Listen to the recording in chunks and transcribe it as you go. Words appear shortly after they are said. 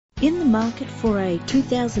In the market for a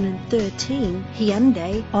 2013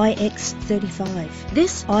 Hyundai ix35.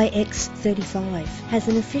 This ix35 has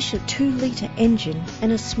an efficient 2-litre engine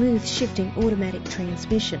and a smooth shifting automatic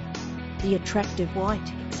transmission. The attractive white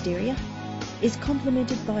exterior is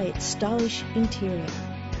complemented by its stylish interior.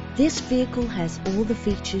 This vehicle has all the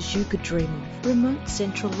features you could dream of: remote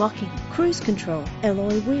central locking, cruise control,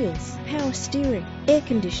 alloy wheels, power steering, air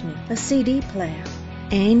conditioning, a CD player,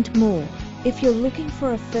 and more. If you're looking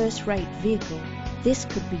for a first-rate vehicle, this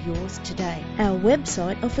could be yours today. Our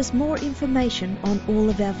website offers more information on all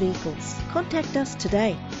of our vehicles. Contact us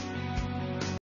today.